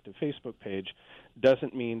and an active Facebook page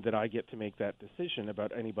doesn't mean that I get to make that decision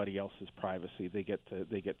about anybody else's privacy. They get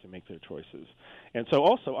to make their choices. And so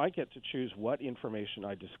also I get to choose what information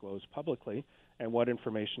I disclose publicly and what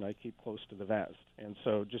information I keep close to the vest. And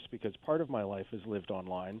so just because part of my life is lived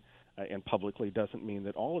online and publicly doesn't mean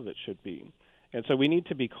that all of it should be. And so we need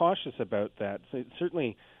to be cautious about that. So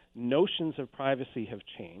certainly, notions of privacy have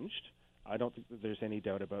changed. I don't think that there's any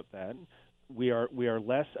doubt about that. We are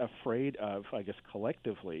less afraid of, I guess,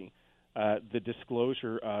 collectively, the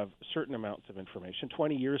disclosure of certain amounts of information.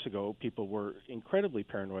 20 years ago, people were incredibly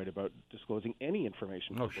paranoid about disclosing any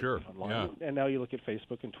information online. Yeah. And now you look at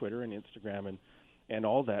Facebook and Twitter and Instagram and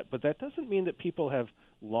all that. But that doesn't mean that people have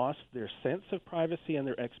lost their sense of privacy and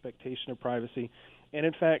their expectation of privacy. And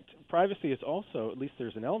in fact, privacy is also, at least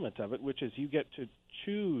there's an element of it, which is you get to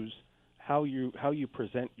choose how you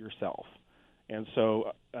present yourself. And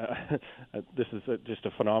so this is just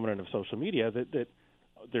a phenomenon of social media that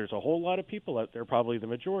there's a whole lot of people out there, probably the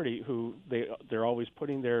majority, who they're always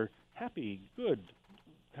putting their happy, good,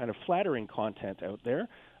 kind of flattering content out there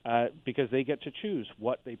because they get to choose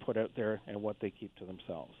what they put out there and what they keep to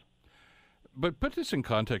themselves. But put this in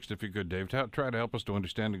context, if you could, Dave. Try to help us to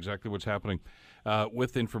understand exactly what's happening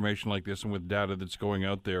with information like this and with data that's going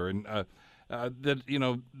out there, and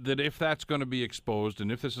that if that's going to be exposed,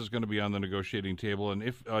 and if this is going to be on the negotiating table, and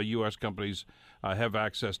if U.S. companies have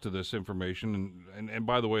access to this information, and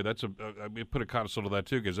by the way, we put a codicil to that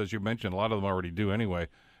too, because as you mentioned, a lot of them already do anyway,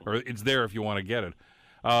 or it's there if you want to get it.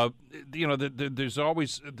 There's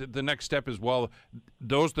always the next step is, well,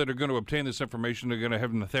 those that are going to obtain this information are going to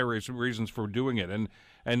have nefarious reasons for doing it,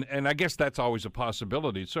 and I guess that's always a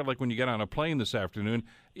possibility. It's sort of like when you get on a plane this afternoon,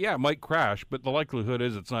 yeah, it might crash, but the likelihood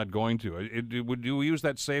is it's not going to. Would you use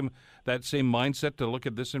that same mindset to look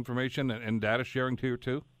at this information and data sharing here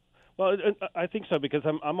too? Well, I think so, because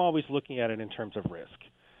I'm always looking at it in terms of risk.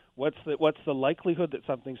 What's the likelihood that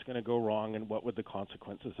something's going to go wrong, and what would the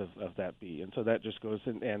consequences of that be? And so that just goes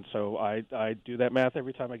in, and so I do that math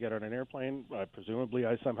every time I get on an airplane. Presumably,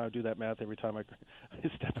 I somehow do that math every time I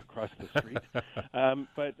step across the street.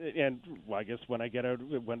 I guess when I get out,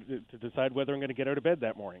 to decide whether I'm going to get out of bed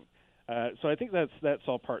that morning. So I think that's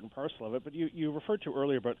all part and parcel of it. But you referred to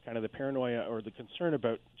earlier about kind of the paranoia or the concern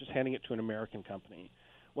about just handing it to an American company.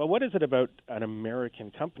 Well, what is it about an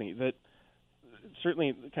American company that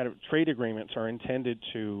certainly kind of trade agreements are intended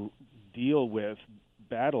to deal with,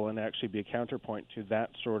 battle, and actually be a counterpoint to that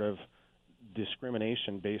sort of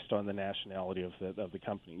discrimination based on the nationality of the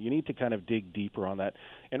company. You need to kind of dig deeper on that.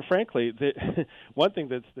 And frankly, one thing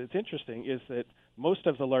that's interesting is that most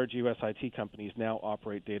of the large U.S. IT companies now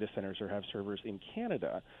operate data centers or have servers in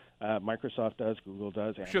Canada. Microsoft does, Google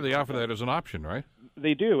does. Sure, they offer that as an option, right?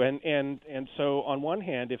 They do, and so on one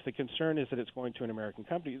hand, if the concern is that it's going to an American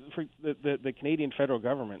company, the Canadian federal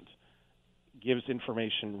government gives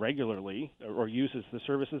information regularly or uses the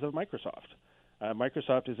services of Microsoft.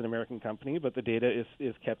 Microsoft is an American company, but the data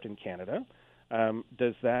is kept in Canada.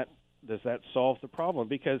 Does that solve the problem?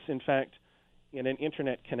 Because in fact, in an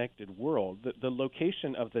internet-connected world, the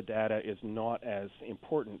location of the data is not as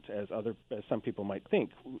important as some people might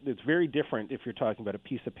think. It's very different if you're talking about a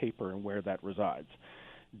piece of paper and where that resides.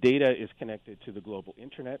 Data is connected to the global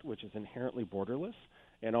internet, which is inherently borderless,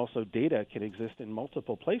 and also data can exist in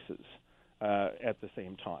multiple places at the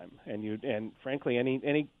same time. And frankly,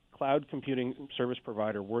 any cloud computing service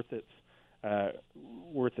provider worth its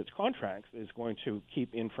contracts is going to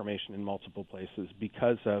keep information in multiple places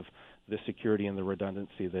because of the security and the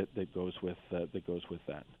redundancy that goes with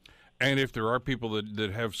that. And if there are people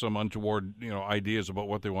that have some untoward ideas about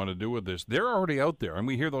what they want to do with this, they're already out there, and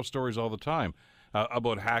we hear those stories all the time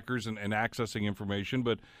about hackers and accessing information.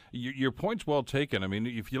 But your point's well taken. I mean,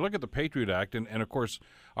 if you look at the Patriot Act, and of course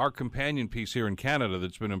our companion piece here in Canada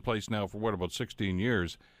that's been in place now for about 16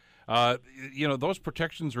 years. Those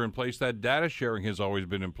protections are in place. That data sharing has always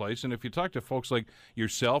been in place. And if you talk to folks like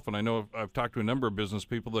yourself, and I know I've talked to a number of business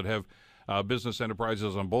people that have business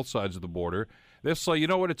enterprises on both sides of the border, they'll say, you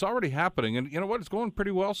know what, it's already happening. And you know what, it's going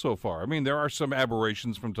pretty well so far. I mean, there are some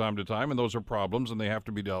aberrations from time to time, and those are problems, and they have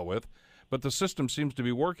to be dealt with. But the system seems to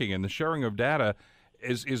be working, and the sharing of data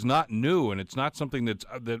is not new, and it's not something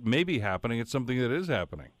that may be happening. It's something that is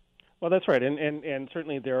happening. Well, that's right, and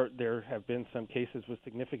certainly there have been some cases with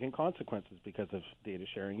significant consequences because of data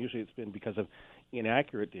sharing. Usually it's been because of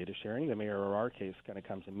inaccurate data sharing. The Mayor RR case kind of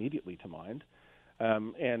comes immediately to mind.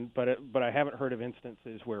 But I haven't heard of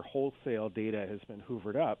instances where wholesale data has been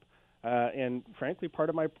hoovered up. And frankly, part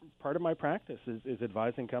of my practice is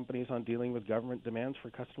advising companies on dealing with government demands for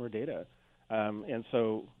customer data. And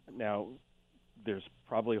so now there's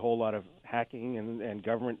probably a whole lot of hacking and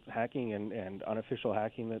government hacking and unofficial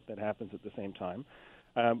hacking that happens at the same time.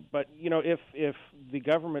 But if the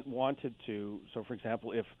government wanted to, so for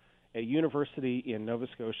example, if a university in Nova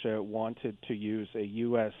Scotia wanted to use a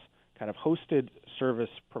U.S. kind of hosted service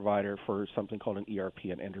provider for something called an ERP,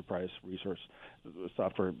 an enterprise resource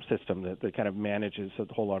software system that kind of manages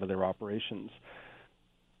a whole lot of their operations,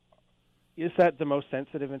 is that the most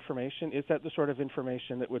sensitive information? Is that the sort of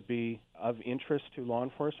information that would be of interest to law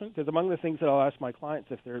enforcement? Because among the things that I'll ask my clients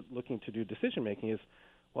if they're looking to do decision-making is,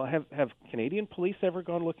 well, have Canadian police ever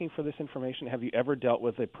gone looking for this information? Have you ever dealt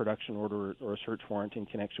with a production order or a search warrant in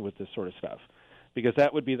connection with this sort of stuff? Because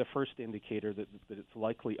that would be the first indicator that it's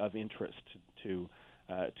likely of interest to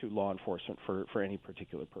law enforcement for any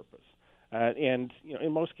particular purpose. And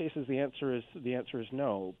in most cases, the answer is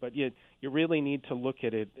no. But you really need to look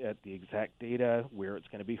at it at the exact data, where it's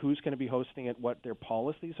going to be, who's going to be hosting it, what their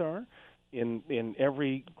policies are. In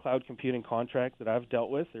every cloud computing contract that I've dealt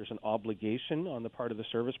with, there's an obligation on the part of the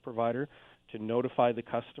service provider to notify the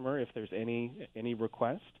customer if there's any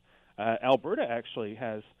request. Alberta actually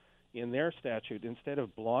has, in their statute, instead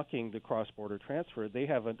of blocking the cross-border transfer, they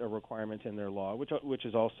have a requirement in their law, which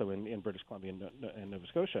is also in British Columbia and Nova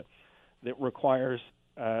Scotia, that requires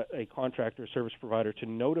a contractor service provider to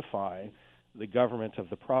notify the government of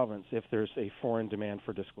the province if there's a foreign demand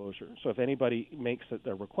for disclosure. So if anybody makes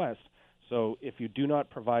a request, so if you do not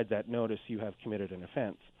provide that notice, you have committed an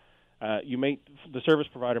offense. The service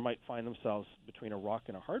provider might find themselves between a rock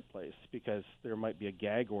and a hard place because there might be a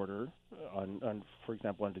gag order on for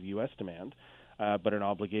example, under the U.S. demand, but an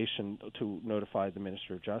obligation to notify the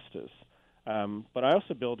Minister of Justice. But I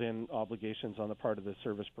also build in obligations on the part of the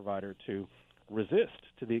service provider to resist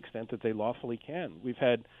to the extent that they lawfully can. We've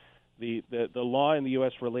had the law in the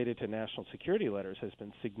U.S. related to national security letters has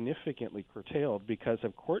been significantly curtailed because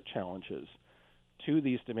of court challenges to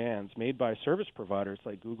these demands made by service providers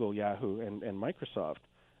like Google, Yahoo, and Microsoft.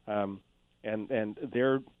 And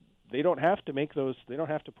they don't have to make those. They don't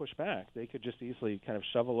have to push back. They could just easily kind of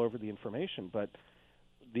shovel over the information. But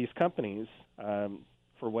these companies,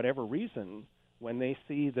 for whatever reason, when they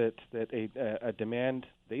see that a demand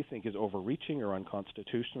they think is overreaching or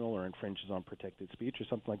unconstitutional or infringes on protected speech or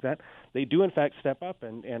something like that, they do in fact step up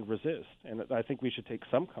and resist. And I think we should take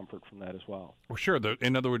some comfort from that as well. Well, sure.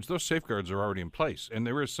 In other words, those safeguards are already in place, and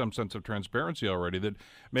there is some sense of transparency already that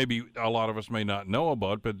maybe a lot of us may not know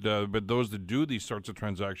about, but those that do these sorts of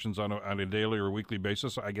transactions on a daily or weekly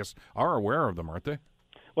basis, I guess, are aware of them, aren't they?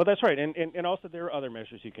 Well, that's right, and also there are other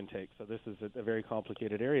measures you can take. So this is a very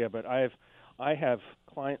complicated area, but I have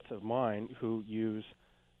clients of mine who use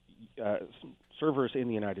servers in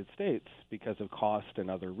the United States because of cost and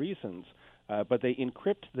other reasons, but they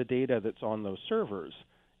encrypt the data that's on those servers,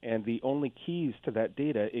 and the only keys to that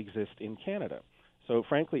data exist in Canada. So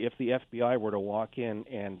frankly, if the FBI were to walk in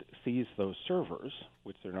and seize those servers,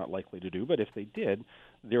 which they're not likely to do, but if they did,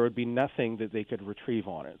 there would be nothing that they could retrieve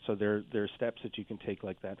on it. So there are steps that you can take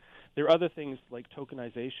like that. There are other things like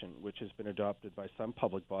tokenization, which has been adopted by some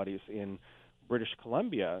public bodies in British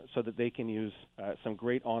Columbia so that they can use some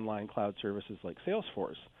great online cloud services like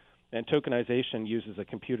Salesforce. And tokenization uses a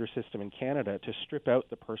computer system in Canada to strip out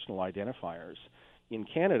the personal identifiers in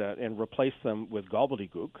Canada and replace them with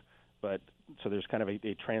gobbledygook. But so there's kind of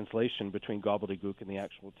a translation between gobbledygook and the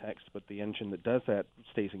actual text, but the engine that does that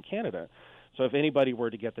stays in Canada. So if anybody were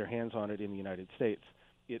to get their hands on it in the United States,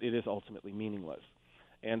 it is ultimately meaningless.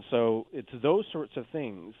 And so it's those sorts of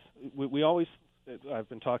things. We always, I've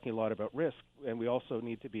been talking a lot about risk, and we also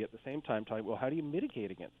need to be at the same time talking, well, how do you mitigate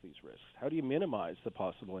against these risks? How do you minimize the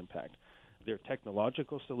possible impact? There are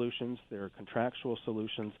technological solutions, there are contractual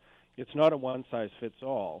solutions. It's not a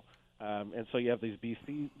one-size-fits-all. And so you have the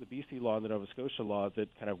BC law and the Nova Scotia law that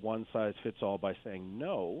kind of one-size-fits-all by saying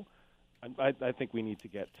no. I think we need to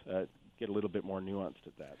get a little bit more nuanced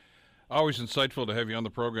at that. Always insightful to have you on the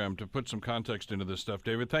program to put some context into this stuff.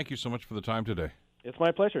 David, thank you so much for the time today. It's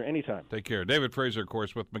my pleasure. Anytime. Take care. David Fraser, of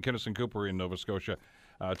course, with McInnes & Cooper in Nova Scotia,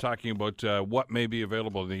 talking about what may be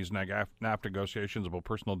available in these NAP negotiations about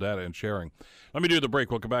personal data and sharing. Let me do the break.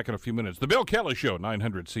 We'll come back in a few minutes. The Bill Kelly Show,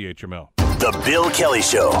 900 CHML. The Bill Kelly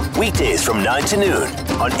Show, weekdays from 9 to noon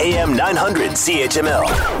on AM 900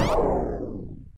 CHML.